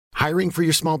Hiring for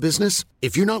your small business?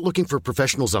 If you're not looking for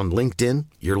professionals on LinkedIn,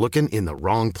 you're looking in the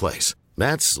wrong place.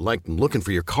 That's like looking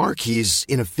for your car keys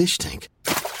in a fish tank.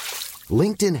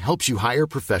 LinkedIn helps you hire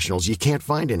professionals you can't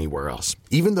find anywhere else,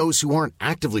 even those who aren't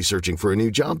actively searching for a new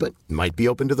job but might be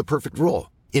open to the perfect role.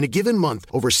 In a given month,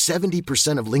 over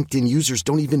 70% of LinkedIn users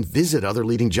don't even visit other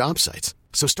leading job sites.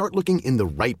 So start looking in the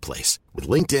right place. With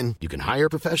LinkedIn, you can hire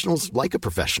professionals like a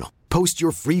professional. Post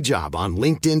your free job on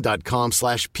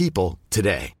linkedin.com/people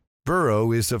today.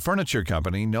 Burrow is a furniture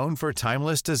company known for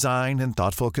timeless design and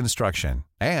thoughtful construction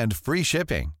and free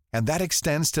shipping, and that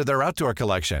extends to their outdoor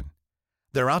collection.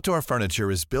 Their outdoor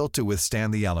furniture is built to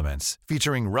withstand the elements,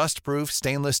 featuring rust-proof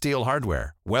stainless steel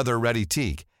hardware, weather-ready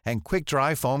teak, and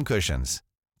quick-dry foam cushions.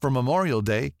 For Memorial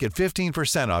Day, get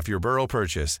 15% off your Burrow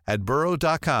purchase at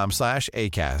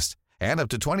burrow.com/ACAST and up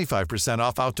to 25%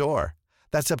 off outdoor.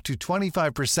 That's up to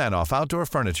 25% off outdoor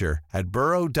furniture at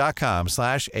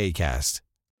burrow.com/ACAST.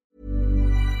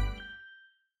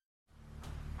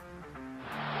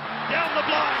 Down the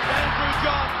blind, Andrew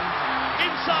John.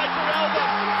 Inside for Albert.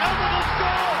 Albert will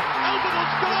score. Albert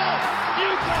will score.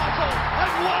 Newcastle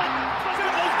have won.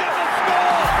 Fiddler's going to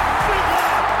score.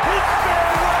 Fiddler, it's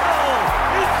farewell.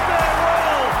 It's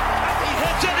farewell. And he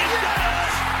hits it. He's got it.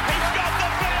 He's got the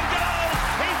fair goal.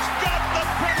 He's got the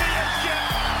premiership.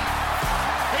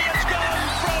 He has gone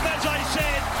from, as I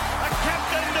said, a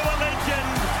captain to a legend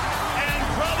and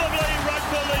probably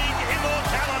rugby league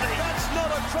immortality. That's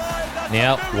not a try.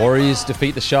 Now, Warriors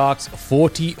defeat the Sharks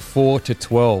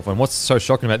 44-12. And what's so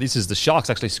shocking about this is the Sharks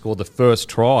actually scored the first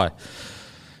try.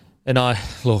 And I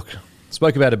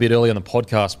spoke about it a bit earlier on the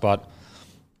podcast, but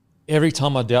every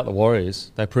time I doubt the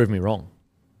Warriors, they prove me wrong.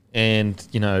 And,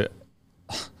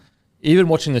 even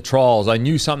watching the trials, I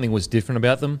knew something was different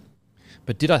about them.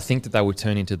 But did I think that they would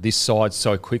turn into this side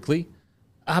so quickly?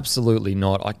 Absolutely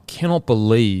not. I cannot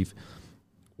believe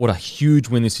what a huge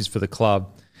win this is for the club.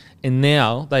 And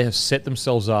now they have set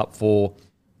themselves up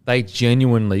they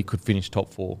genuinely could finish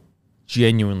top four.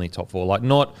 Genuinely top four. Like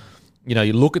not, you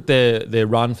look at their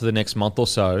run for the next month or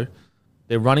so,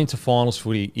 their run into finals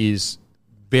footy is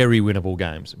very winnable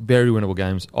games. Very winnable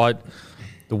games.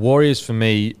 The Warriors for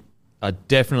me are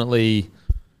definitely,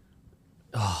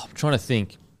 I'm trying to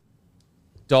think.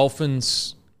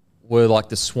 Dolphins were like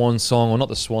the swan song, or not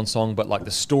the swan song, but like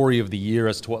the story of the year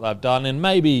as to what they've done. And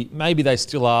maybe they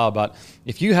still are, but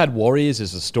if you had Warriors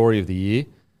as the story of the year,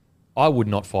 I would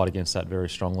not fight against that very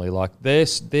strongly. Like their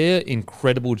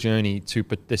incredible journey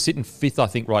they're sitting fifth, I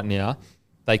think, right now.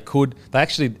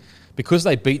 Because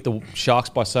they beat the Sharks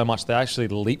by so much, they actually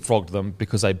leapfrogged them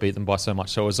because they beat them by so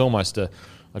much. So it was almost a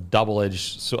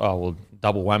double-edged,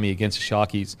 double whammy against the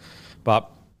Sharkies.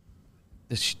 But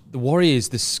the Warriors,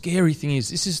 the scary thing is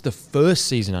this is the first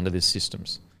season under their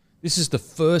systems. This is the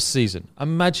first season.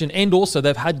 Imagine, and also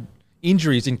they've had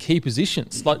injuries in key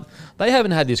positions. Like they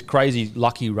haven't had this crazy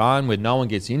lucky run where no one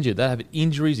gets injured. They have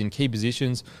injuries in key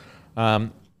positions.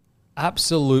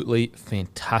 Absolutely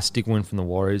fantastic win from the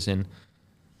Warriors. And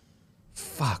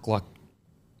I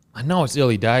know it's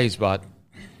early days, but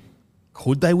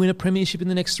could they win a premiership in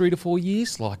the next 3 to 4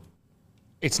 years?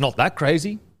 It's not that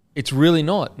crazy. It's really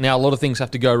not. Now, a lot of things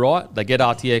have to go right. They get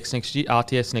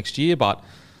RTS next year, but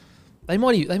they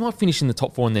might finish in the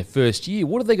top four in their first year.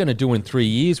 What are they going to do in 3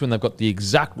 years when they've got the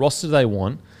exact roster they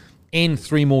want and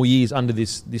 3 more years under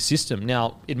this system?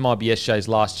 Now, it might be SJ's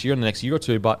last year in the next year or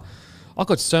two, but I've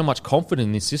got so much confidence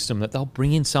in this system that they'll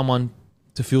bring in someone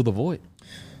to fill the void.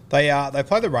 They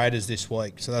play the Raiders this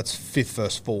week, so that's 5th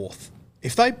versus 4th.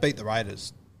 If they beat the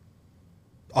Raiders,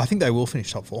 I think they will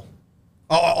finish top four.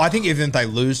 I think even if they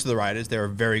lose to the Raiders, they're a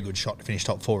very good shot to finish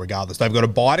top four regardless. They've got a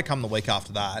bye to come the week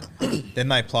after that. Then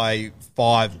they play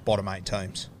 5 bottom 8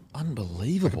 teams.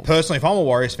 Unbelievable. Personally, if I'm a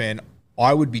Warriors fan,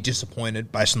 I would be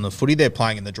disappointed based on the footy they're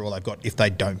playing in the draw they've got if they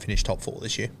don't finish top four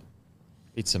this year.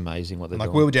 It's amazing what they're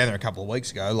doing. We were down there a couple of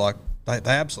weeks ago. They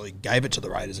absolutely gave it to the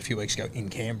Raiders a few weeks ago in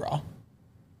Canberra.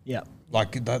 Yeah.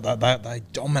 They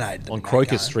dominated them on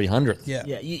Crocus 300th.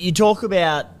 Yeah. You talk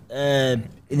about in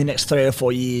the next 3 or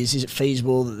 4 years, is it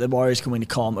feasible that the Warriors can win the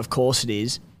comp? Of course it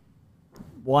is.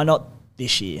 Why not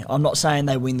this year? I'm not saying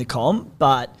they win the comp,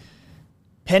 but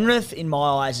Penrith, in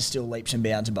my eyes, is still leaps and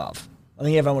bounds above. I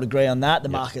think everyone would agree on that. The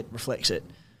market reflects it.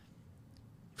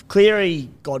 If Cleary,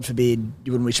 God forbid,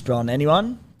 you wouldn't whisper on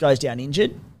anyone, goes down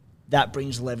injured, that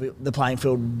brings the playing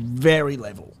field very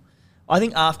level. I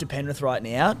think after Penrith right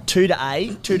now, 2 to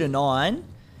 8, 2 to 9,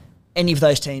 any of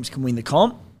those teams can win the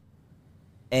comp.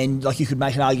 And you could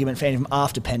make an argument for any of them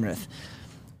after Penrith.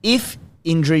 If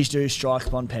injuries do strike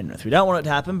upon Penrith, we don't want it to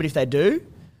happen, but if they do,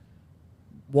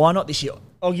 why not this year?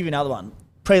 I'll give you another one.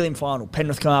 Prelim final,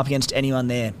 Penrith come up against anyone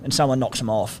there and someone knocks them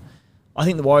off. I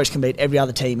think the Warriors can beat every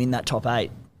other team in that top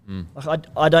 8. Like,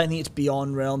 I don't think it's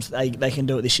beyond realms that they can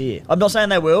do it this year. I'm not saying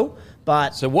they will,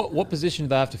 but So what position do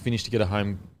they have to finish to get a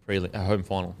home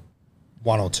final?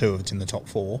 1 or 2 if it's in the top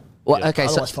 4. Well, okay,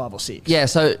 so otherwise 5 or 6. yeah,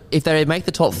 so if they make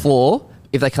the top 4,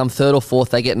 if they come 3rd or 4th,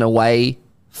 they get an away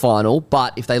final.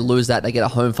 But if they lose that, they get a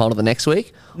home final the next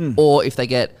week. Or if they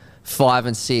get 5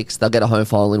 and 6, they'll get a home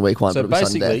final in week 1. So but it'll be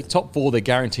sudden basically, death. top 4, they're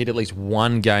guaranteed at least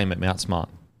one game at Mount Smart.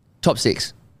 Top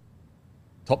 6.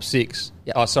 Top 6.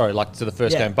 Yeah. Oh, sorry, like to the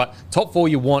first Yeah. game. But top 4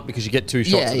 you want because you get 2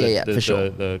 shots Yeah, of the, for sure.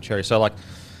 the cherry. So, like,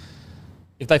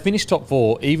 if they finish top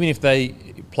 4, even if they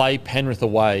play Penrith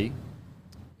away,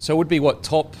 so it would be what,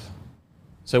 top...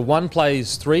 So 1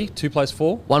 plays 3, 2 plays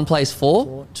 4? 1 plays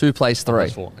 4, 2 plays 3.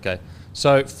 Plays 4, okay.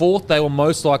 So 4th, they will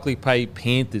most likely play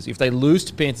Panthers. If they lose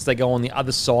to Panthers, they go on the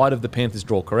other side of the Panthers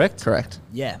draw, correct? Correct.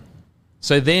 Yeah.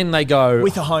 So then they go...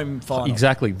 With a home final.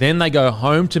 Exactly. Then they go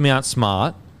home to Mount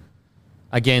Smart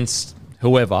against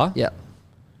whoever. Yeah.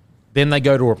 Then they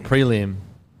go to a prelim.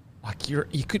 Like you're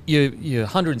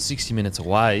 160 minutes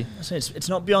away. So it's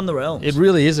not beyond the realms. It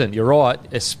really isn't. You're right,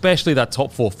 especially that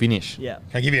top 4 finish. Yeah.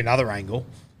 Can I give you another angle?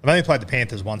 I've only played the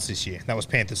Panthers once this year. That was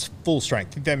Panthers full strength.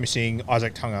 I think they're missing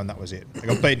Isaac Tunga, and that was it. They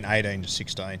got beaten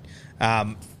 18-16.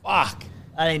 Fuck.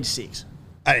 18-6.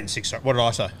 18-6, sorry. What did I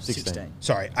say? 16.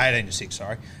 Sorry, 18-6,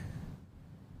 sorry.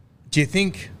 Do you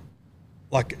think,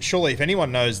 like, surely if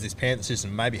anyone knows this Panther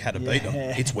system, maybe how to beat them,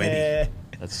 it's Webby.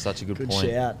 That's such a good Good point.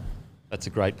 shout. That's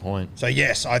a great point. So,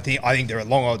 yes, I think they're at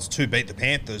long odds to beat the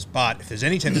Panthers, but if there's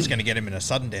any team that's going to get him in a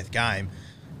sudden death game,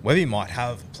 Webby might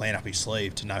have a plan up his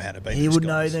sleeve to know how to beat He these would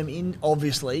guys. know them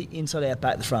obviously inside out,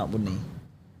 back to front, wouldn't he?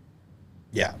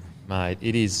 Yeah. Mate,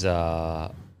 it is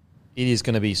going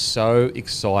to be so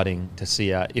exciting to see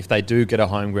if they do get a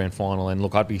home grand final. And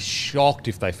look, I'd be shocked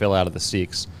if they fell out of the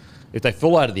 6. If they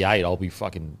fall out of the 8, I'll be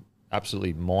fucking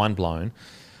absolutely mind blown.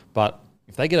 But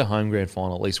if they get a home grand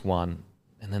final, at least one,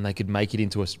 and then they could make it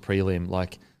into a prelim,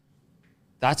 like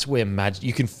that's where magic.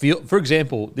 You can feel. For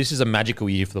example, this is a magical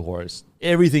year for the Warriors.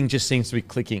 Everything just seems to be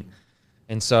clicking,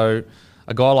 and so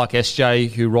a guy like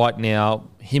SJ, who right now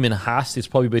him and Haas is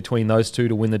probably between those two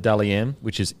to win the Dally M,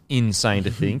 which is insane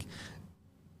to think.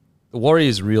 The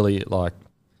Warriors really like.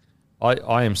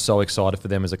 I am so excited for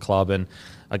them as a club, and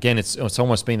again, it's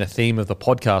almost been the theme of the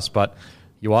podcast. But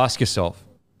you ask yourself,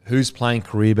 who's playing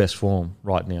career best form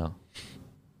right now?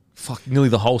 Fuck, nearly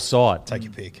the whole side. Take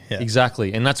your pick. Yeah.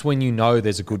 Exactly, and that's when you know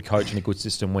there's a good coach and a good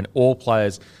system, when all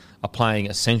players are playing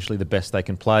essentially the best they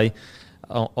can play.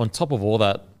 On top of all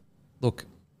that, look,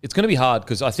 it's going to be hard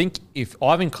because I think if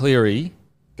Ivan Cleary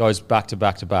goes back to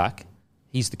back to back,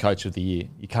 he's the coach of the year.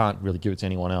 You can't really give it to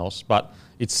anyone else, but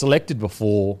it's selected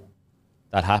before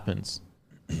that happens.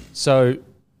 So,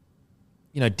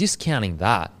 discounting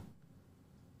that,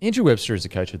 Andrew Webster is the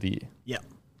coach of the year. Yeah.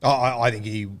 I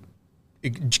think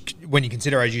when you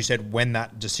consider, as you said, when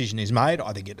that decision is made,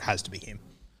 I think it has to be him.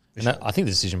 And I think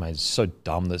the decision made is so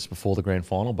dumb that it's before the grand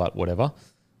final, but whatever.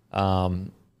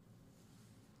 It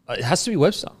has to be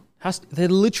Webster. They're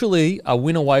literally a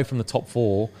win away from the top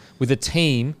 4 with a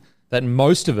team that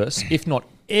most of us, if not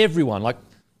everyone, like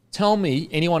tell me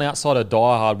anyone outside a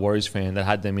diehard Warriors fan that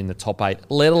had them in the top 8,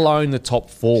 let alone the top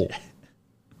 4.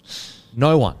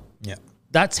 No one. Yeah.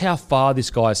 That's how far this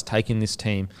guy's taken this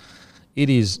team. It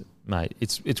is, mate,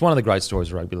 it's one of the great stories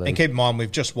of rugby league. And keep in mind,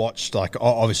 we've just watched, like,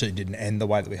 obviously it didn't end the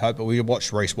way that we hoped, but we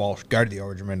watched Reece Walsh go to the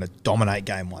Origin Arena, dominate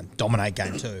game 1, dominate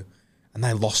game 2, and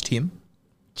they lost him.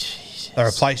 Jesus. They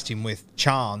replaced him with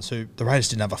Chance, who the Raiders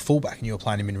didn't have a fullback, and you were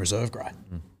playing him in reserve grade.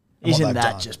 Isn't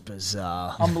that just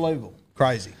bizarre? Unbelievable.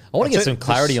 Crazy. I want to That's get it. some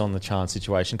clarity on the Chance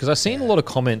situation because I've seen a lot of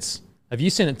comments. Have you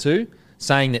seen it too?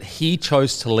 Saying that he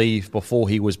chose to leave before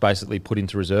he was basically put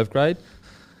into reserve grade.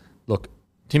 Look,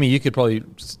 Timmy, you could probably...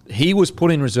 He was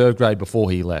put in reserve grade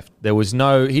before he left. There was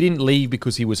no... He didn't leave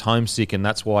because he was homesick and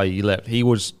that's why he left. He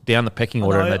was down the pecking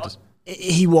order. And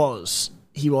He was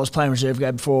playing reserve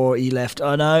grade before he left.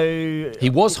 I know... He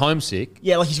was homesick.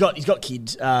 Yeah, like he's got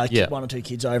kids, Yeah. 1 or 2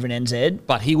 kids over in NZ.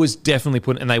 But he was definitely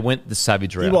put... And they went the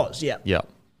savage route. He was, yeah. Yeah.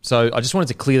 So I just wanted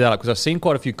to clear that up because I've seen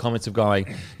quite a few comments of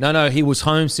going, no, he was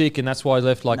homesick and that's why he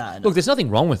left. Like, No. look, there's nothing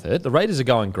wrong with it. The Raiders are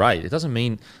going great. It doesn't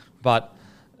mean... But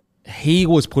he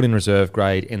was put in reserve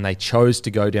grade and they chose to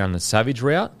go down the savage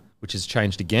route, which has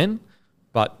changed again.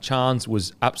 But Chance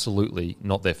was absolutely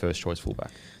not their first choice fullback.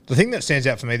 The thing that stands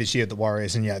out for me this year at the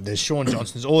Warriors, and there's Sean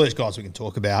Johnson, there's all these guys we can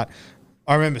talk about.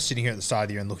 I remember sitting here at the start of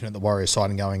the year and looking at the Warriors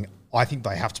side and going, I think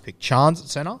they have to pick Chance at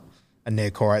centre and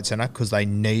Ned Corey at centre because they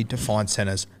need to find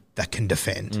centres that can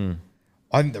defend.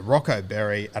 I think the Rocco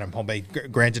Berry, Adam Pompey,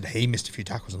 granted he missed a few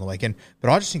tackles on the weekend, but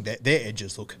I just think that their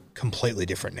edges look completely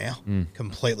different now.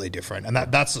 Completely different. And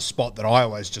that's the spot that I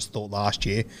always just thought last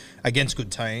year. Against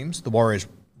good teams, the Warriors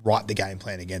write the game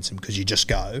plan against them because you just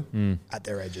go at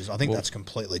their edges. I think that's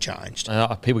completely changed.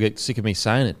 People get sick of me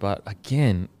saying it, but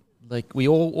again, like we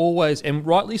all always, and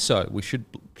rightly so, we should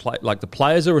play, like the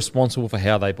players are responsible for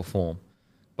how they perform,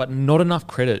 but not enough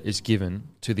credit is given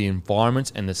to the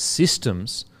environments and the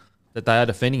systems that they are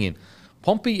defending in.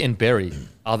 Pompey and Berry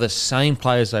are the same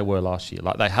players they were last year.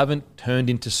 Like they haven't turned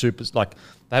into supers, like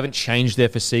they haven't changed their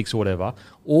physiques or whatever.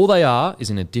 All they are is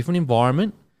in a different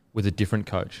environment with a different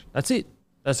coach. That's it.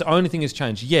 That's the only thing that's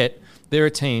changed. Yet they're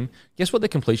a team. Guess what their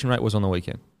completion rate was on the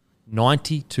weekend?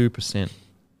 92%.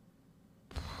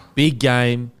 Big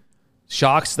game.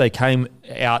 Sharks, they came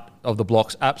out of the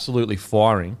blocks absolutely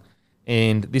firing.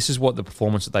 And this is what the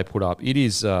performance that they put up. It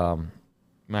is,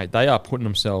 mate, they are putting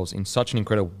themselves in such an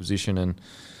incredible position. And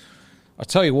I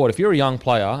tell you what, if you're a young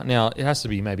player, now it has to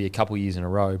be maybe a couple of years in a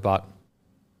row, but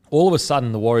all of a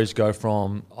sudden the Warriors go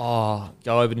from, go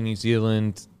over to New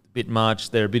Zealand, a bit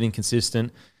much, they're a bit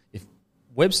inconsistent. If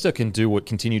Webster can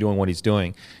continue doing what he's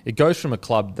doing, it goes from a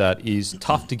club that is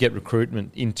tough to get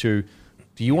recruitment into,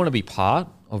 do you want to be part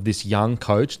of this young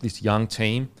coach, this young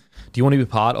team? Do you want to be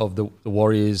part of the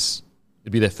Warriors?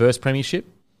 It'd be their first premiership.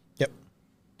 Yep.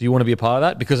 Do you want to be a part of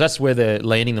that? Because that's where they're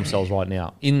landing themselves right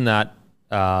now, in that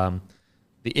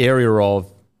the area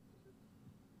of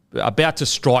about to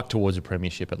strike towards a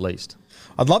premiership at least.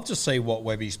 I'd love to see what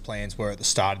Webby's plans were at the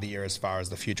start of the year as far as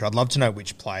the future. I'd love to know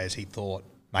which players he thought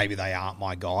maybe they aren't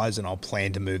my guys and I'll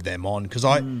plan to move them on. Because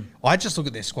I just look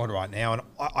at their squad right now and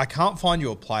I can't find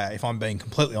you a player, if I'm being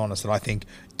completely honest, that I think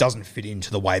doesn't fit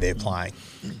into the way they're playing.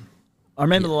 I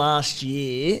remember the last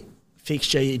year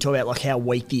fixture, you talk about like how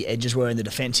weak the edges were in the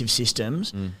defensive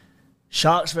systems.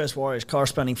 Sharks versus Warriors,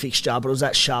 corresponding fixture, but it was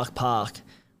at Shark Park.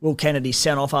 Will Kennedy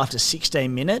sent off after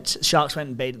 16 minutes. Sharks went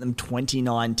and beat them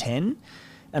 29-10.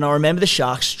 And I remember the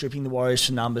Sharks stripping the Warriors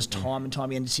for numbers time and time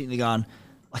again, sitting there going,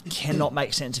 I cannot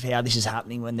make sense of how this is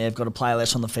happening when they've got a player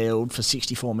less on the field for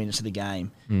 64 minutes of the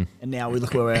game. And now we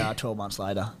look where we are 12 months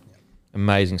later.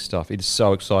 Amazing stuff. It is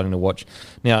so exciting to watch.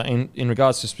 Now, in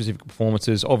regards to specific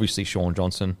performances, obviously Shaun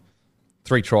Johnson,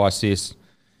 3 try assists.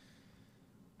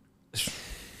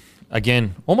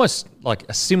 Again, almost like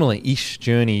a similar-ish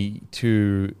journey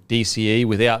to DCE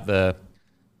without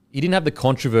he didn't have the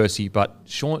controversy, but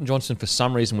Shaun Johnson, for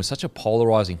some reason, was such a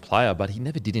polarising player, but he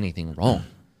never did anything wrong.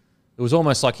 It was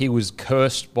almost like he was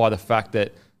cursed by the fact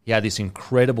that he had this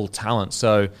incredible talent.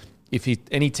 So if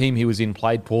any team he was in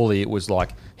played poorly, it was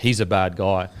like, he's a bad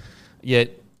guy.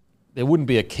 Yet there wouldn't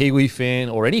be a Kiwi fan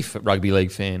or any rugby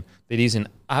league fan that isn't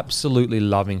absolutely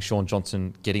loving Shaun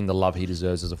Johnson getting the love he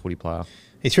deserves as a footy player.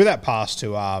 He threw that pass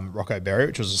to Rocco Berry,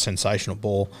 which was a sensational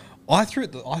ball. I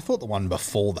thought the one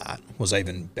before that was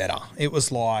even better. It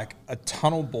was like a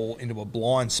tunnel ball into a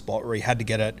blind spot where he had to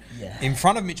get it in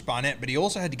front of Mitch Barnett, but he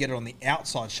also had to get it on the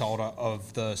outside shoulder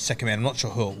of the second man. I'm not sure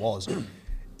who it was.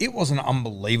 It was an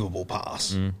unbelievable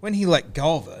pass. When he let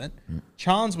go of it,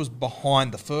 Chance was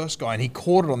behind the first guy and he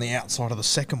caught it on the outside of the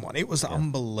second one. It was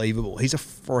unbelievable. He's a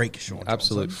freak, Shaun Johnson.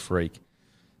 Absolute freak.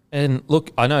 And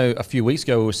look, I know a few weeks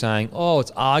ago we were saying,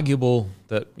 it's arguable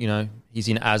that, he's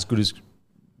in as good as,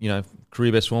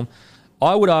 career best form.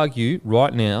 I would argue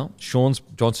right now, Shaun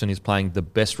Johnson is playing the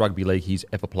best rugby league he's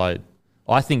ever played.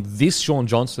 I think this Shaun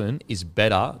Johnson is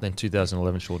better than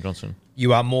 2011 Shaun Johnson.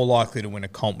 You are more likely to win a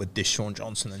comp with this Shaun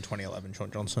Johnson than 2011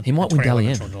 Shaun Johnson. He might win Dally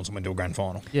M. Shaun Johnson went to a grand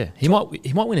final. Yeah, he might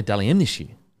win a Dally M this year.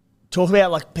 Talk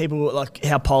about like people like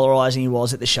how polarising he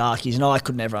was at the Sharkies, and I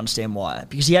could never understand why,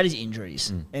 because he had his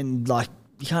injuries, and like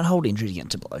you can't hold injuries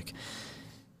against a bloke.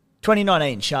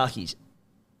 2019 Sharkies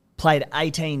played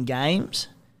 18 games.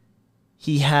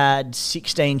 He had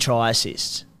 16 try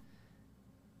assists.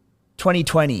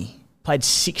 2020 played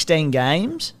 16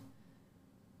 games,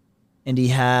 and he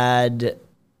had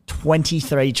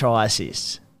 23 try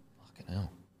assists. Fucking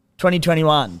hell.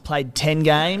 2021 played 10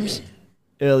 games,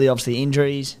 early obviously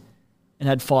injuries, and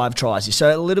had 5 tries.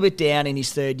 So a little bit down in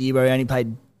his third year where he only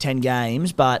played 10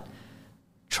 games, but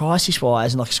try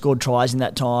assist-wise and like scored tries in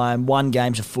that time, won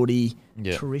games of footy,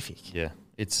 terrific. Yeah,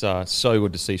 it's so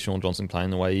good to see Shaun Johnson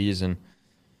playing the way he is. And,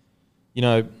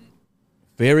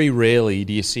 very rarely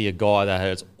do you see a guy that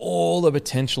has all the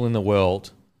potential in the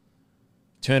world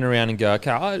turn around and go,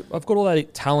 okay, I've got all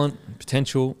that talent,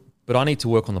 potential, but I need to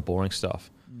work on the boring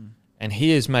stuff. And he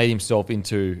has made himself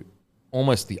into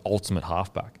almost the ultimate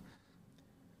halfback.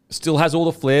 Still has all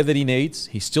the flair that he needs.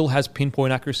 He still has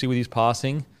pinpoint accuracy with his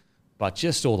passing, but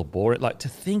just all the boring. Like, to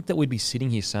think that we'd be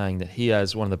sitting here saying that he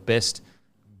has one of the best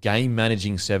game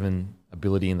managing 7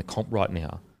 ability in the comp right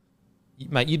now,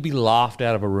 mate, you'd be laughed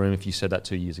out of a room if you said that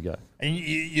 2 years ago. And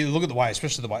you look at the way,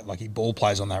 especially the way like he ball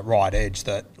plays on that right edge,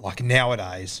 that like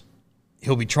nowadays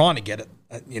he'll be trying to get it,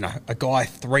 a guy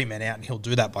 3 men out, and he'll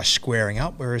do that by squaring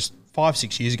up, whereas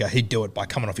 5-6 years ago he'd do it by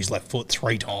coming off his left foot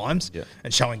 3 times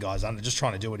and showing guys under, just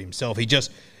trying to do it himself.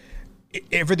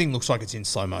 Everything looks like it's in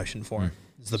slow motion for him.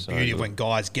 It's the beauty of when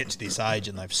guys get to this age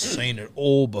and they've seen it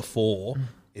all before,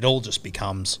 it all just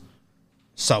becomes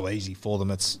so easy for them.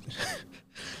 It's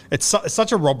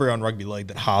such a robbery on rugby league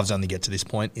that halves only get to this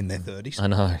point in their 30s.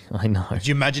 I know. Could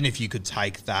you imagine if you could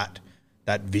take that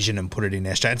vision and put it in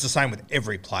SJ? It's the same with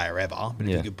every player ever, but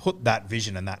if you could put that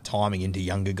vision and that timing into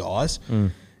younger guys,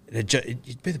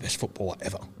 it'd be the best footballer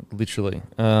ever. Literally.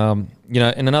 And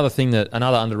another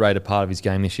underrated part of his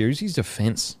game this year is his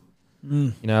defence.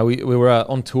 We were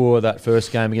on tour that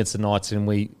first game against the Knights, and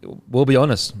we'll be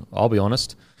honest, I'll be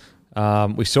honest,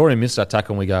 we saw him miss that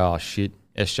tackle and we go, oh shit,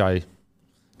 SJ,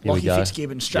 here we go.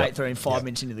 Fitzgibbon straight through in 5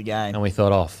 minutes into the game. And we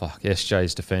thought, oh fuck,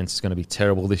 SJ's defence is going to be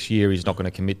terrible this year. He's not going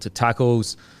to commit to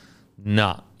tackles.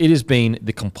 Nah, it has been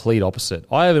the complete opposite.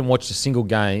 I haven't watched a single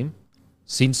game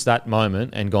since that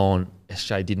moment and gone,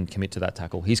 SJ didn't commit to that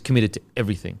tackle. He's committed to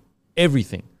everything.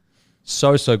 Everything.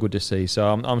 So good to see. So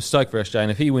I'm stoked for SJ. And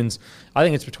if he wins, I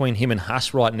think it's between him and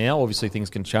Haas right now. Obviously, things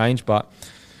can change, but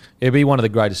it'll be one of the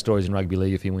greatest stories in rugby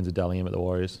league if he wins a Dally M at the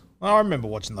Warriors. Well, I remember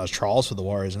watching those trials for the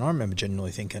Warriors, and I remember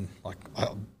genuinely thinking,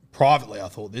 privately I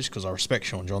thought this because I respect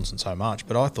Sean Johnson so much,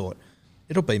 but I thought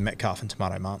it'll be Metcalf and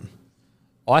Tomato Martin.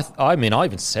 I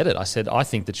even said it. I said, I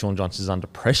think that Sean Johnson's under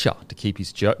pressure to keep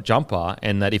his jumper,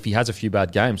 and that if he has a few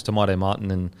bad games, Tomato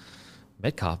Martin and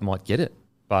Metcalf might get it.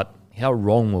 But how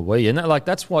wrong were we? And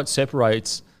that's what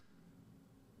separates,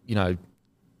 I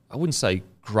wouldn't say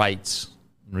greats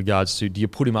in regards to, do you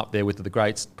put him up there with the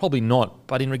greats? Probably not.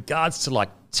 But in regards to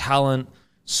talent,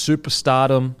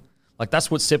 superstardom,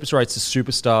 that's what separates the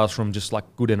superstars from just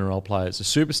good NRL players. The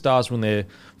superstars, when they're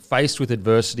faced with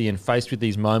adversity and faced with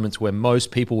these moments where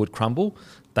most people would crumble,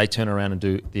 they turn around and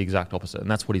do the exact opposite.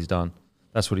 And that's what he's done.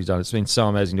 It's been so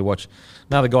amazing to watch.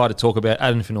 Another guy to talk about,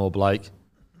 Addin Fonua-Blake.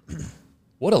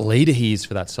 What a leader he is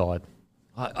for that side.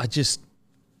 I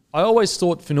always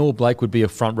thought Fonua-Blake would be a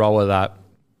front rower, that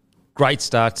great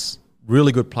stats,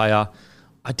 really good player.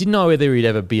 I didn't know whether he'd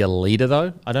ever be a leader,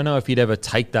 though. I don't know if he'd ever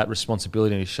take that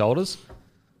responsibility on his shoulders.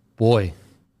 Boy,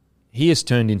 he has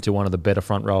turned into one of the better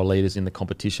front rower leaders in the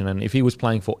competition. And if he was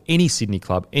playing for any Sydney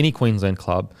club, any Queensland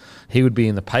club, he would be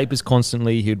in the papers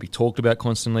constantly. He would be talked about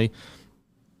constantly.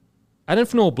 Addin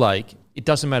Fonua-Blake, it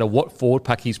doesn't matter what forward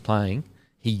pack he's playing,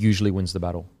 he usually wins the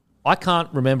battle. I can't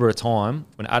remember a time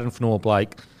when Addin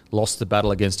Fonua-Blake lost the battle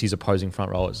against his opposing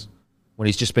front rowers, when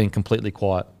he's just been completely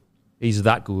quiet. He's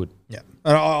that good. Yeah.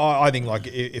 And I think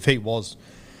if he was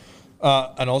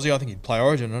an Aussie, I think he'd play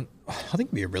Origin. And I think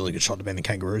it'd be a really good shot to be in the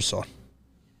Kangaroos side.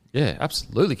 Yeah,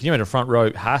 absolutely. Can you imagine a front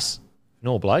row, Haas,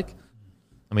 Fonua-Blake?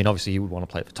 I mean, obviously he would want to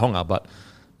play for Tonga, but...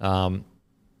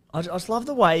 I just love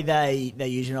the way they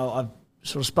use, I've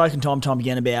sort of spoken time and time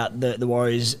again about the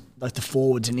Warriors, the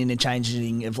forwards and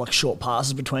interchanging of short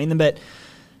passes between them, but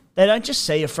they don't just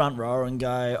see a front rower and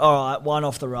go, all right, one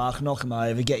off the ruck, knock them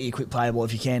over, get you a quick play ball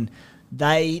if you can.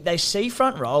 They see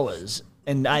front rowers,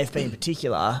 and AFB in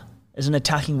particular, as an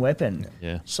attacking weapon.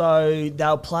 Yeah. So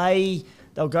they'll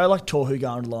go like Tohu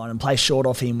going to the line and play short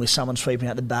off him with someone sweeping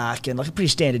out the back, and a pretty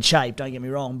standard shape, don't get me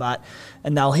wrong,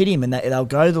 and they'll hit him and they'll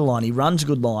go to the line. He runs a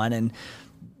good line, and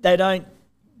I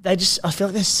feel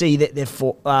like they see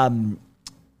that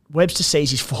Webster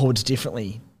sees his forwards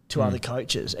differently to other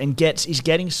coaches and he's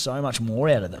getting so much more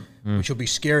out of them. Which will be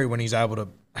scary when he's able to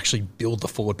actually build the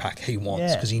forward pack he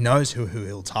wants, because he knows who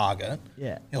he'll target.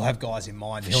 Yeah. He'll have guys in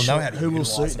mind. He'll know how to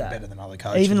utilise them better than other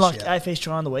coaches. Even AFS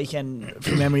try on the weekend,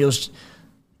 from memory,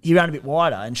 he ran a bit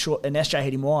wider and SJ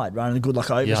hit him wide, running a good overs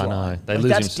line. Yeah, I know. They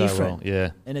lose him so well. Yeah.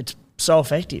 And it's so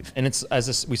effective. And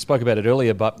it's, we spoke about it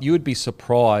earlier, but you would be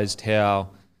surprised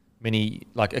how many,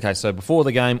 so before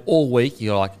the game, all week,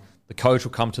 you're the coach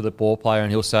will come to the ball player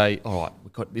and he'll say, all right,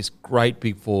 we've got this great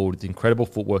big forward with incredible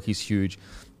footwork. He's huge.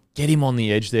 Get him on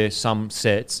the edge there, some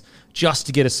sets, just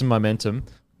to get us some momentum.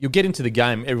 You'll get into the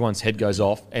game, everyone's head goes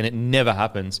off, and it never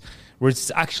happens. Where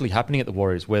it's actually happening at the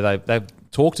Warriors, where they've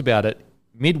talked about it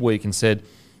midweek and said,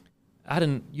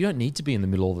 Addin, you don't need to be in the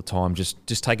middle all the time, just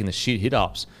taking the shit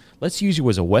hit-ups. Let's use you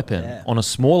as a weapon on a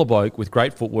smaller bloke with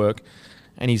great footwork.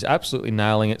 And he's absolutely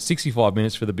nailing it. 65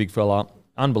 minutes for the big fella.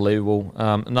 Unbelievable.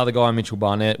 Another guy, Mitchell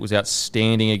Barnett, was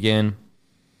outstanding again.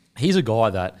 He's a guy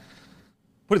that,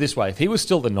 put it this way, if he was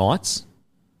still the Knights,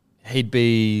 he'd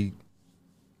be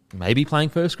maybe playing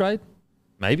first grade.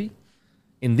 Maybe.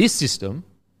 In this system,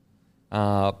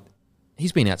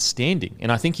 he's been outstanding.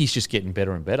 And I think he's just getting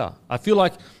better and better. I feel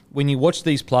like when you watch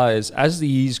these players, as the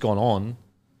year's gone on,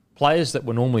 players that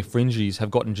were normally fringies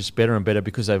have gotten just better and better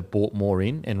because they've bought more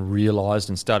in and realised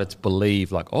and started to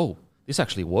believe, like, oh, this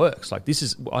actually works. Like, this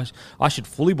is, I should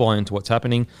fully buy into what's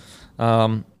happening.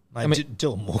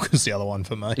 Dylan Walker's the other one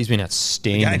for me. He's been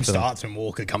outstanding. The game starts when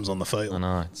Walker comes on the field. I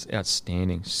know, it's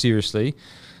outstanding. Seriously.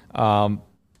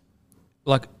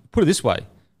 Like, put it this way.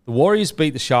 The Warriors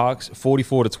beat the Sharks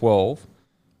 44-12.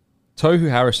 Tohu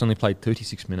Harris only played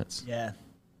 36 minutes. Yeah.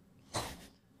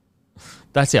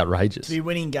 That's outrageous. To be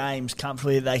winning games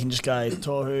comfortably, they can just go,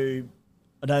 Tohu.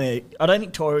 I don't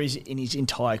think Tohu in his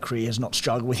entire career has not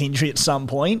struggled with injury at some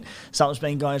point. Something's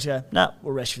been going to go, nah,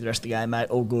 we'll rest you for the rest of the game, mate.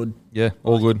 All good. Yeah,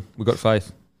 all good. We've got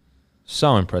faith.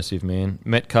 So impressive, man.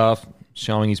 Metcalf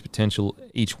showing his potential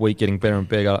each week, getting better and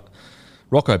better.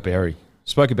 Rocco Berry.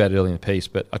 Spoke about it earlier in the piece,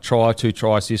 but a try, 2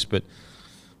 try assists, but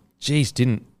geez, it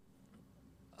didn't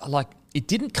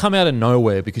come out of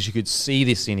nowhere because you could see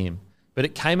this in him, but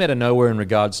it came out of nowhere in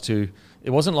regards to,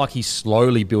 it wasn't like he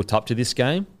slowly built up to this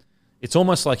game. It's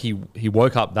almost like he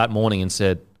woke up that morning and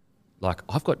said, like,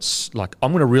 I'm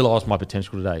going to realise my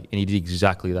potential today. And he did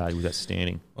exactly that. He was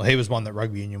outstanding. Well, he was one that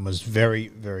Rugby Union was very,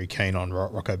 very keen on,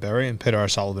 Rocco Berry, and Peter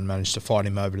O'Sullivan managed to fight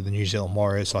him over to the New Zealand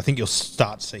Warriors. So I think you'll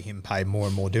start to see him pay more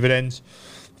and more dividends.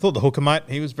 I thought the hooker, mate,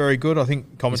 he was very good. I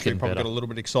think commentary probably got a little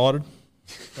bit excited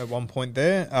at one point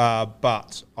there.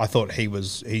 But I thought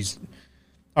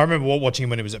I remember watching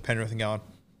him when he was at Penrith and going,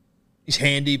 he's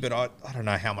handy, but I don't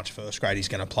know how much first grade he's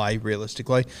going to play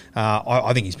realistically.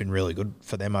 I think he's been really good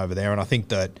for them over there, and I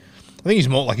think he's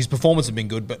more like his performance has been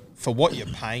good, but for what you're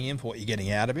paying him, for what you're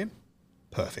getting out of him,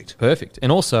 perfect.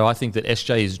 And also, I think that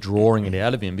SJ is drawing it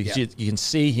out of him because you can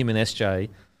see him and SJ,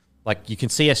 like you can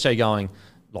see SJ going,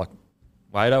 like,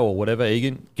 Wado or whatever,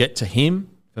 Egan, get to him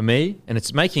for me, and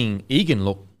it's making Egan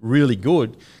look really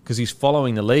good because he's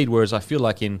following the lead, whereas I feel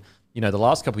like in the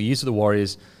last couple of years of the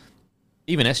Warriors,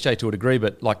 even SJ to a degree,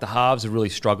 but like the halves have really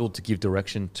struggled to give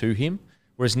direction to him.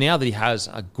 Whereas now that he has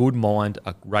a good mind,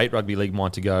 a great rugby league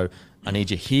mind to go, I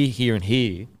need you here, here, and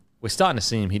here, we're starting to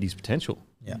see him hit his potential.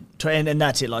 Yeah. And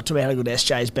that's it. Like, talk about how good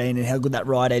SJ's been and how good that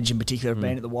right edge in particular have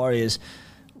been at the Warriors.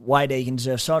 Wade Egan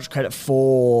deserves so much credit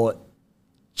for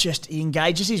just, he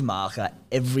engages his marker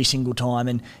every single time.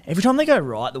 And every time they go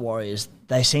right, the Warriors,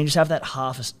 they seem to have that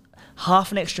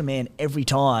half an extra man every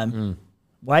time.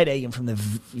 Wade Egan from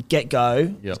the get-go,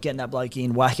 just getting that bloke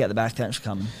in, whack out the back, thanks for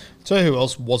coming. Tell you who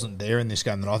else wasn't there in this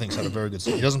game that I think's had a very good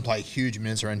season. He doesn't play huge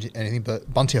minutes or anything,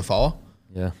 but Bunty Afoa.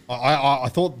 Yeah. I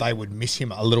thought they would miss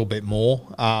him a little bit more.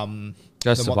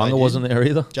 Jazz Sabunga wasn't there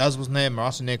either. Jazz wasn't there.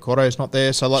 Marasa Niakore's not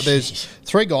there. So, like, there's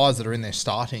 3 guys that are in their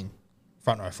starting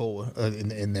front row forward,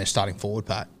 in their starting forward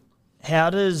pack. How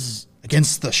does...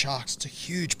 Against the Sharks, it's a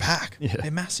huge pack. Yeah.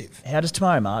 They're massive. How does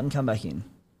Tamari Martin come back in?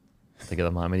 I think at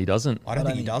the moment he doesn't. I don't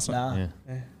think he doesn't. Nah.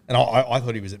 Yeah. And I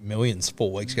thought he was at millions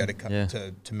 4 weeks ago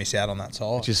to miss out on that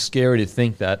side. Which is scary to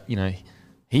think that,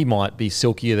 he might be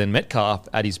silkier than Metcalf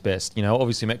at his best.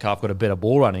 Obviously Metcalf got a better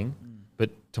ball running, but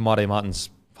Tamari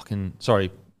Martin's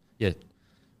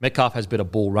Metcalf has better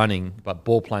ball running, but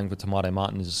ball playing for Tamari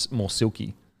Martin is more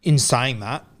silky. In saying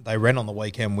that, they ran on the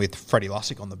weekend with Freddie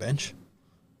Lussick on the bench.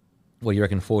 Well, you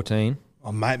reckon 14?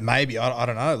 Oh, maybe. I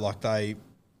don't know. Like, they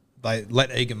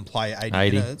let Egan play 80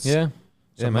 minutes. Yeah.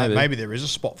 So maybe there is a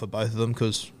spot for both of them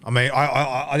because,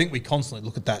 I think we constantly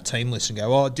look at that team list and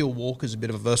go, oh, Dill Walker's a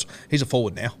bit of a versatile. He's a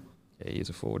forward now. Yeah, he's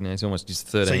a forward now. He's almost just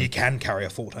 13. So you can carry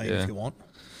a 14 if you want.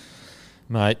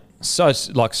 Mate, so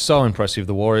impressive,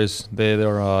 the Warriors.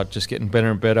 They're just getting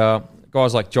better and better.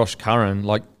 Guys like Josh Curran,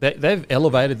 like they've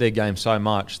elevated their game so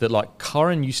much that, like,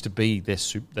 Curran used to be their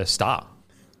star.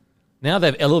 Now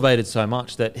they've elevated so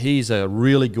much that he's a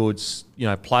really good,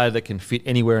 player that can fit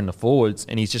anywhere in the forwards,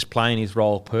 and he's just playing his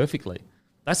role perfectly.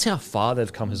 That's how far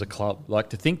they've come as a club. Like,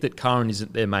 to think that Curran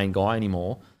isn't their main guy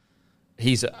anymore,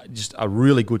 he's just a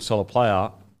really good, solid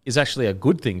player, is actually a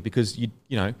good thing because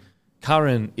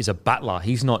Curran is a battler.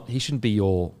 He shouldn't be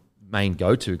your main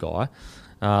go-to guy.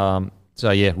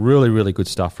 So yeah, really, really good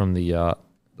stuff from the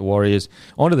Warriors.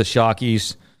 On to the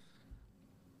Sharkies.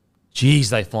 Geez,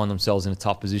 they find themselves in a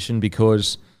tough position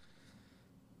because,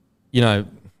 it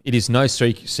is no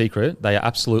secret they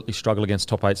absolutely struggle against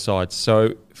top 8 sides.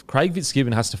 So Craig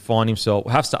Fitzgibbon has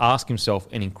to ask himself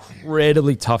an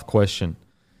incredibly tough question.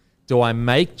 Do I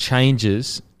make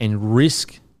changes and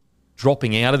risk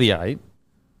dropping out of the 8?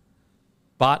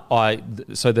 But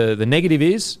the negative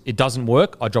is it doesn't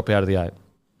work, I drop out of the 8.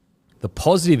 The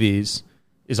positive is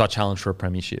I challenge for a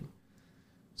premiership.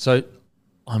 So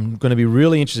I'm going to be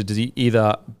really interested. Does he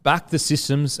either back the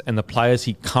systems and the players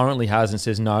he currently has and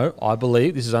says, no, I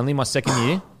believe this is only my second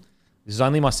year. This is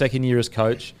only my second year as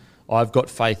coach. I've got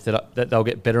faith that they'll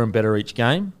get better and better each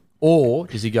game. Or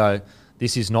does he go,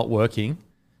 this is not working,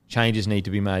 changes need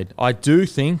to be made? I do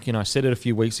think, I said it a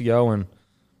few weeks ago, and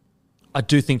I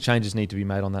do think changes need to be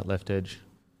made on that left edge.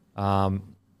 I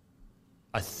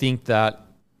think that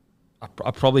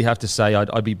I probably have to say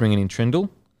I'd be bringing in Trindle.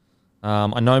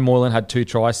 I know Moylan had 2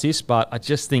 try assists, but I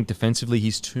just think defensively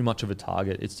he's too much of a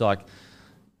target. It's like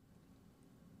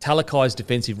Talakai's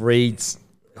defensive reads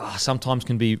sometimes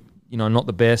can be, not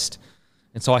the best.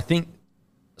 And so I think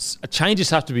changes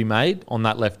have to be made on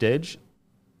that left edge.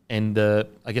 And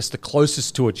I guess the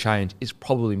closest to a change is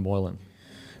probably Moylan.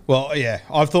 Well, yeah,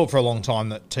 I've thought for a long time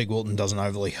that Teague Wilton doesn't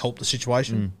overly help the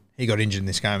situation. He got injured in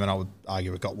this game, and I would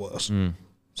argue it got worse.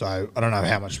 So I don't know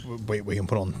how much we can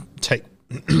put on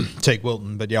Teague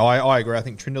Wilton. But yeah, I agree. I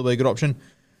think Trindle will be a good option.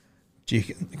 Do you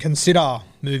consider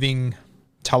moving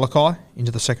Talakai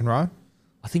into the second row?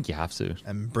 I think you have to.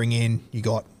 And bring in, you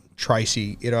got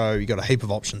Tracy, Ito, you got a heap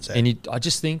of options there. And I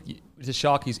just think with the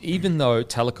Sharkies, even though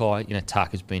Talakai in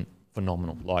attack has been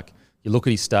phenomenal, like you look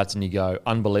at his stats and you go,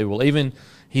 unbelievable. Even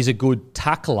he's a good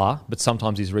tackler, but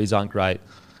sometimes his reads aren't great.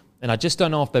 And I just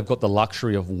don't know if they've got the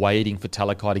luxury of waiting for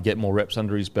Talakai to get more reps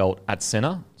under his belt at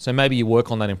centre. So maybe you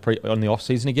work on that on the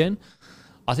off-season again.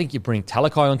 I think you bring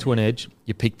Talakai onto an edge,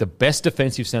 you pick the best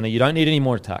defensive centre, you don't need any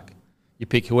more attack. You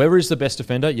pick whoever is the best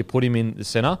defender, you put him in the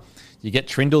centre, you get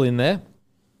Trindle in there,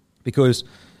 because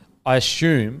I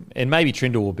assume, and maybe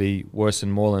Trindle will be worse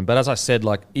than Moylan, but as I said,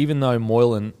 like even though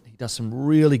Moylan, he does some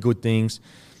really good things,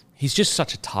 he's just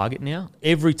such a target now.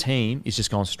 Every team is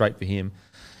just going straight for him.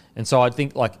 And so I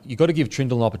think like you've got to give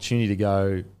Trindle an opportunity to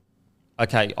go,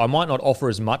 okay, I might not offer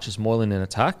as much as Moylan in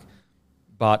attack,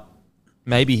 but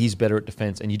maybe he's better at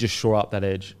defence and you just shore up that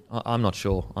edge. I'm not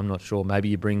sure. Maybe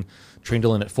you bring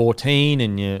Trindle in at 14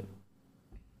 and you...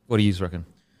 What do you reckon?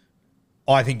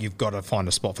 I think you've got to find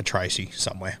a spot for Tracy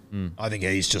somewhere. I think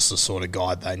he's just the sort of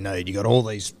guy they need. You got all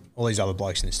these other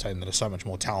blokes in this team that are so much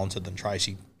more talented than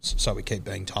Tracy, so we keep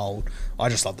being told. I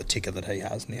just love the ticker that he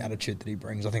has and the attitude that he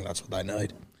brings. I think that's what they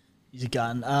need. He's a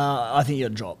gun. I think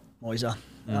you'll drop Moiser.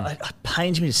 It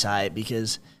pains me to say it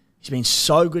because he's been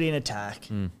so good in attack,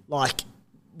 like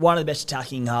one of the best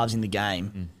attacking halves in the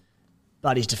game.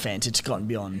 But his defence, it's gotten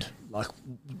beyond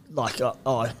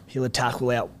he'll attack will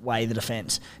outweigh the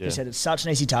defence. Yeah. He said it's such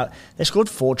an easy target. They scored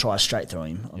 4 tries straight through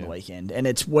him on the weekend, and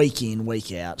it's week in,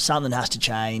 week out. Something has to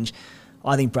change.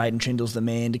 I think Braden Trindle's the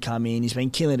man to come in. He's been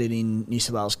killing it in New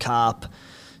South Wales Cup.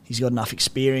 He's got enough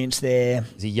experience there.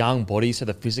 He's a young body, so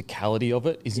the physicality of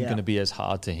it isn't going to be as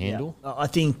hard to handle. Yeah. I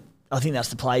think that's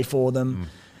the play for them.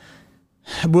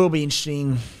 It will be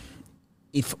interesting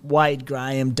if Wade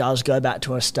Graham does go back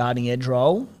to a starting edge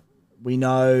role. We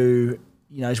know,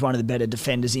 he's one of the better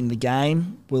defenders in the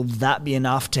game. Will that be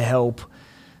enough to help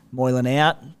Moylan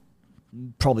out?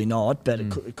 Probably not, but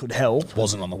it could help.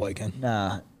 Wasn't on the weekend.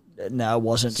 No, it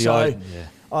wasn't. See, so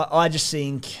I just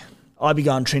think I'd be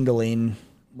going Trindle in,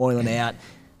 Moylan out.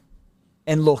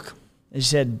 And look, as you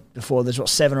said before, there's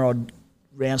 7 odd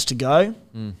rounds to go.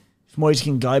 If Moyes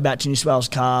can go back to New South Wales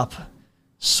Cup,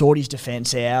 sort his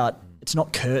defence out, it's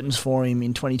not curtains for him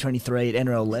in 2023 at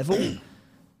NRL level,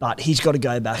 but he's got to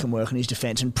go back and work on his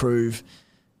defence and prove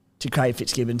to Craig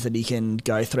Fitzgibbons that he can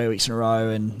go 3 weeks in a row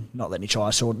and not let any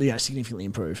try significantly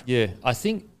improve. Yeah, I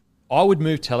think I would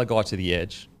move Talakai to the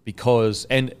edge because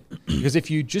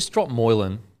if you just drop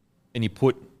Moylan and you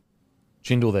put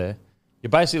Trindle there,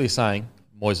 you're basically saying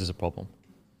Moiser is a problem.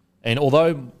 And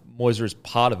although Moiser is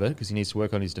part of it because he needs to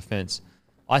work on his defence,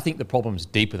 I think the problem's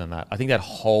deeper than that. I think that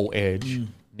whole edge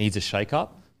needs a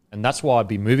shake-up, and that's why I'd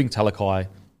be moving Talakai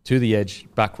to the edge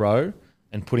back row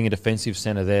and putting a defensive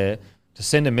centre there to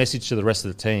send a message to the rest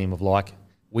of the team of like,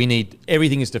 we need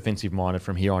everything is defensive minded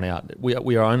from here on out.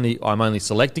 I'm only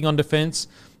selecting on defence.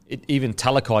 Even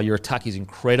Talakai, your attack is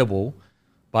incredible,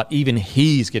 but even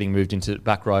he's getting moved into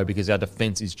back row because our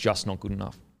defence is just not good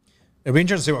enough. It'll be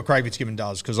interesting to see what Craig Fitzgibbon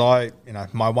does because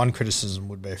my one criticism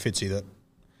would be a Fitzy that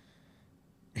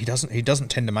he doesn't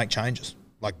tend to make changes.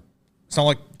 Like it's not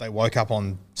like they woke up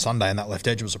on Sunday and that left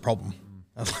edge was a problem.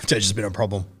 That left edge has been a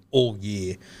problem all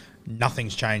year.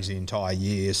 Nothing's changed the entire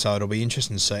year, so it'll be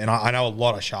interesting to see. And I know a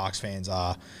lot of Sharks fans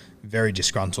are very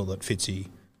disgruntled that Fitzy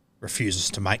refuses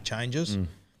to make changes.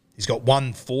 He's got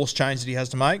one forced change that he has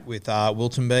to make with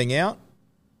Wilton being out,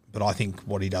 but I think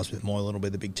what he does with Moylan will be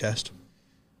the big test.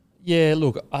 Yeah,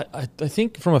 look, I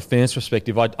think from a fan's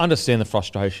perspective, I understand the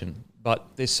frustration, but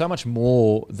there's so much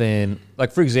more than,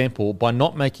 like, for example, by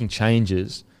not making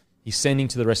changes, he's sending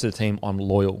to the rest of the team, I'm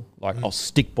loyal. Like, I'll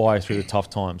stick by you through the tough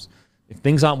times. If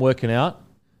things aren't working out,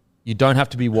 you don't have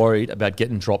to be worried about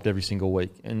getting dropped every single week.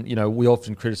 And, you know, we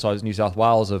often criticise New South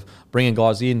Wales of bringing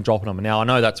guys in, dropping them. And now I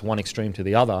know that's one extreme to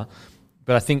the other,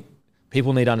 but I think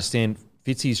people need to understand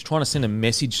Fitzy's trying to send a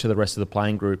message to the rest of the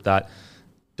playing group that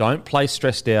don't play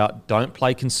stressed out, don't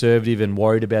play conservative and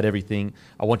worried about everything.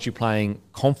 I want you playing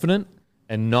confident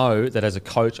and know that as a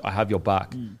coach, I have your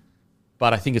back.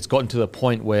 But I think it's gotten to the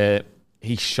point where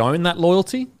he's shown that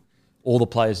loyalty. All the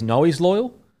players know he's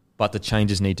loyal, but the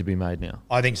changes need to be made now.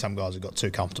 I think some guys have got too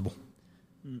comfortable.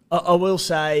 I will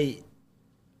say,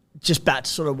 just back to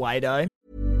sort of Wado.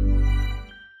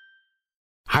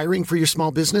 Hiring for your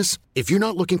small business? If you're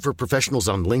not looking for professionals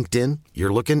on LinkedIn,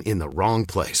 you're looking in the wrong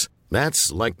place.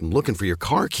 That's like looking for your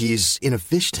car keys in a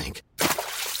fish tank.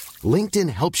 LinkedIn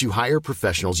helps you hire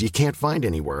professionals you can't find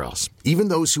anywhere else, even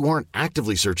those who aren't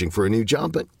actively searching for a new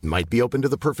job but might be open to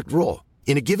the perfect role.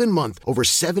 In a given month, over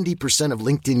 70% of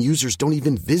LinkedIn users don't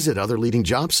even visit other leading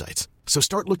job sites. So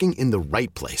start looking in the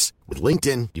right place. With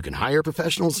LinkedIn, you can hire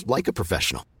professionals like a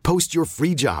professional. Post your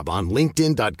free job on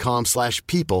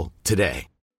linkedin.com/people today.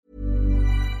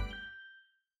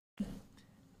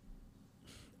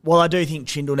 Well, I do think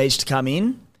Trindle needs to come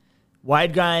in.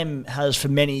 Wade Graham has for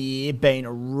many years been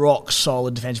a rock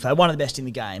solid defensive player, one of the best in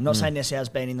the game. Not saying necessarily has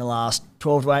been in the last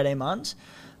 12 to 18 months,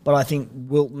 but I think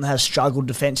Wilton has struggled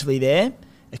defensively there.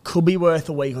 It could be worth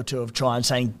a week or two of trying,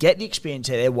 saying, get the experience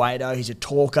out there. Wado, he's a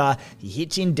talker. He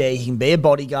hits in D. He can be a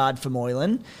bodyguard for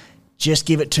Moylan. Just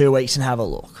give it 2 weeks and have a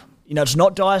look. You know, it's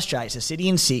not dire straits. They're sitting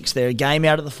in 6. They're a game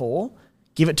out of the 4.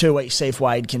 Give it 2 weeks, see if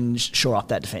Wade can shore up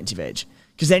that defensive edge.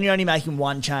 Because then you're only making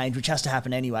one change, which has to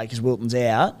happen anyway because Wilton's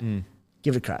out.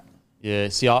 Give it a crack. Yeah,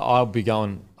 see, I'll be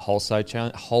going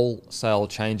wholesale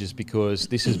changes because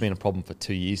this has been a problem for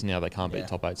 2 years now. They can't beat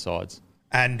top 8 sides.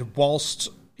 And whilst,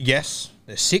 yes,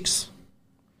 they're 6th,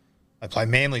 they play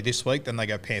Manly this week, then they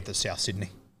go Panthers, South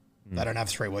Sydney. They don't have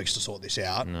 3 weeks to sort this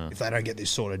out. No. If they don't get this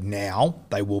sorted now,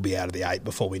 they will be out of the 8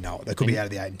 before we know it. They could be out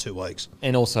of the 8 in 2 weeks.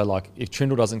 And also, like, if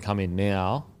Trindle doesn't come in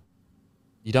now,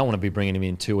 you don't want to be bringing him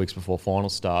in 2 weeks before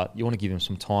finals start. You want to give him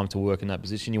some time to work in that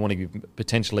position. You want to give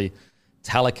potentially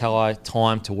Talakai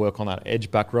time to work on that edge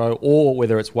back row, or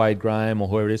whether it's Wade Graham or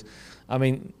whoever it is. I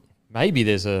mean, maybe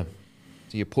do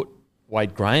you put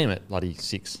Wade Graham at bloody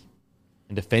 6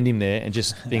 and defend him there and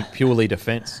just think purely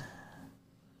defence?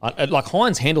 Like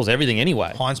Hines handles everything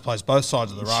anyway. Hines plays both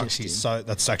sides of the ruck. So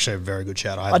that's actually a very good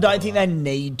shout. I don't think they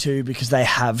need to because they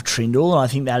have Trindle, and I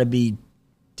think that'd be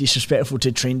disrespectful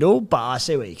to Trindle, but I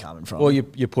see where you're coming from. Well, you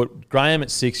put Graham at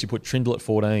 6, you put Trindle at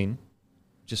 14.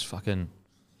 Just fucking...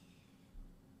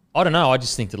 I don't know. I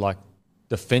just think that, like,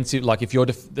 defensive... Like, if you're...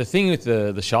 the thing with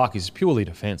the Shark is purely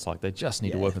defence. Like, they just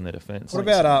need to work on their defence. What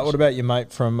about your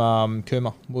mate from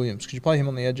Cooma, Williams? Could you play him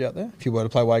on the edge out there if you were to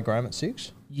play Wade Graham at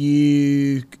 6?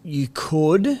 You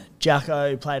could.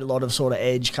 Jacko played a lot of sort of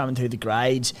edge coming through the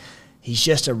grades. He's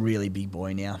just a really big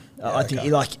boy now. Yeah, I think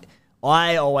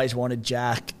I always wanted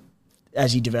Jack,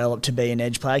 as he developed, to be an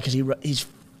edge player because he's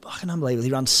fucking unbelievable.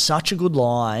 He runs such a good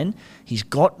line. He's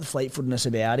got the fleet-footedness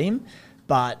about him,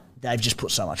 but they've just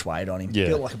put so much weight on him. Yeah.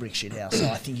 Built like a brick shit house. So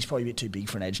I think he's probably a bit too big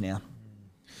for an edge now.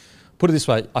 Put it this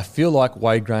way, I feel like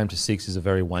Wade Graham to 6 is a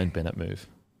very Wayne Bennett move.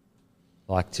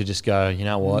 Like, to just go, you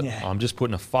know what, I'm just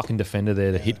putting a fucking defender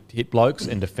there to hit blokes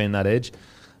and defend that edge.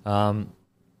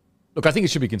 Look, I think it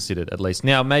should be considered at least.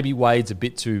 Now, maybe Wade's a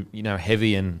bit too,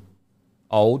 heavy and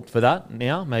old for that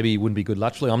now. Maybe he wouldn't be good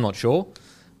laterally. I'm not sure.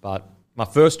 But my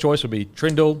first choice would be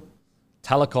Trindle,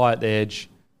 Talakai at the edge.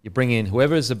 You bring in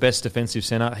whoever is the best defensive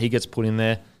centre, he gets put in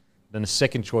there. Then the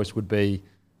second choice would be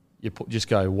just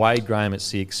go Wade Graham at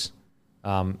 6,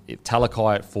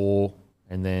 Talakai at 4,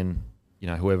 and then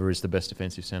whoever is the best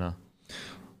defensive centre.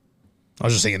 I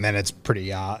was just thinking then it's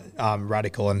pretty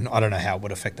radical, and I don't know how it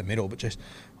would affect the middle, but I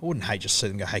wouldn't hate just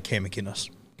sitting and go, hey, Cam McInnes,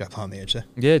 go play on the edge there.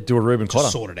 Yeah, do a Ruben Cotter.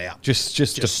 Just sort it out. Just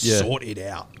sort it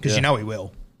out, because he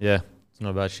will. Yeah, it's not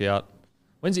a bad shout.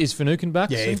 Is Finucane back?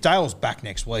 Yeah, soon? If Dale's back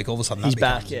next week, all of a sudden he's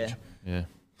back. Yeah.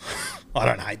 I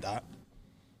don't hate that.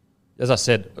 As I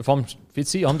said, if I'm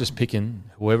Fitzy, I'm just picking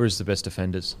whoever is the best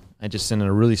defenders and just sending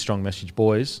a really strong message,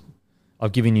 boys.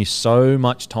 I've given you so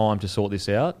much time to sort this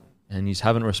out, and you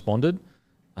haven't responded.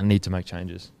 I need to make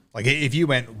changes. Like if you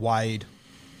went Wade,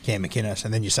 Cam McInnes,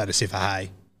 and then you say to Sifa,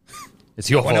 hey, it's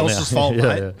your fault now. Everyone else's fault, mate.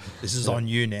 Yeah. This is on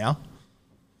you now.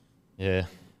 Yeah.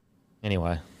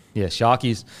 Anyway,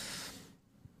 Sharkies.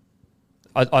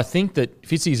 I think that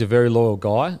Fitzy's a very loyal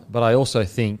guy, but I also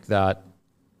think that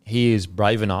he is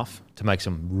brave enough to make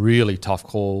some really tough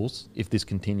calls if this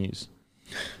continues.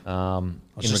 I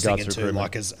was just thinking too,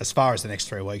 like as far as the next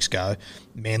 3 weeks go,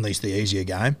 Manly's the easier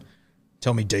game.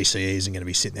 Tell me DCE isn't going to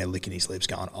be sitting there licking his lips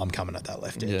going, I'm coming at that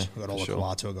left edge. Yeah, I've got Ola sure.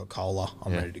 Kawatu, I've got Kohler,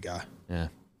 I'm ready to go. Yeah.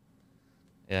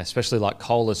 Yeah, especially like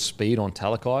Kohler's speed on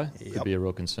Talakai could be a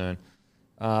real concern.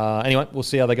 Anyway, we'll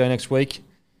see how they go next week.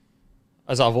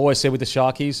 As I've always said with the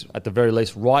Sharkies, at the very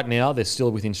least, right now, they're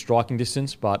still within striking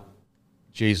distance, but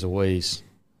geez Louise,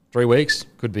 3 weeks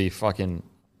could be fucking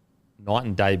night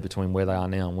and day between where they are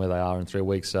now and where they are in 3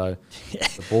 weeks. So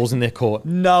the ball's in their court.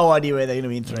 No idea where they're going to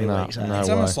be in 3 weeks. No It's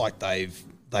way. almost like they've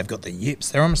got the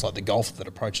yips. They're almost like the golfer that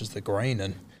approaches the green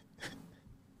and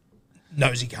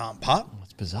knows he can't putt.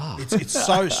 It's bizarre. It's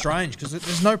so strange because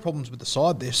there's no problems with the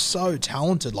side. They're so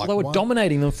talented. Like They were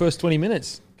dominating them first 20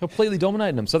 minutes, completely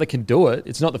dominating them, so they can do it.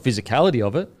 It's not the physicality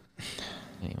of it.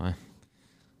 Anyway.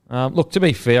 Look, to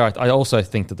be fair, I also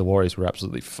think that the Warriors were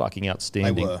absolutely fucking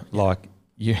outstanding. They were. Like,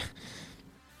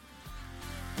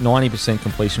 90%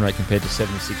 completion rate compared to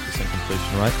 76%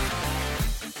 completion rate.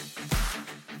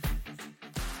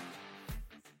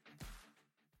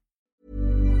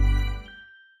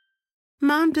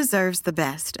 Mom deserves the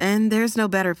best, and there's no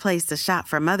better place to shop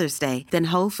for Mother's Day than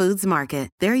Whole Foods Market.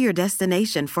 They're your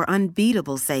destination for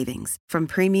unbeatable savings, from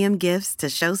premium gifts to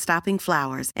show-stopping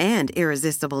flowers and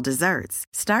irresistible desserts.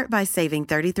 Start by saving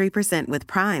 33% with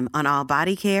Prime on all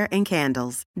body care and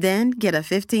candles. Then get a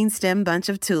 15-stem bunch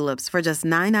of tulips for just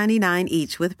 $9.99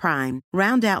 each with Prime.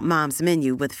 Round out Mom's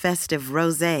menu with festive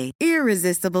rosé,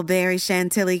 irresistible berry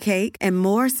chantilly cake, and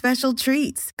more special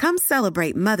treats. Come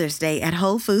celebrate Mother's Day at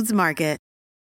Whole Foods Market.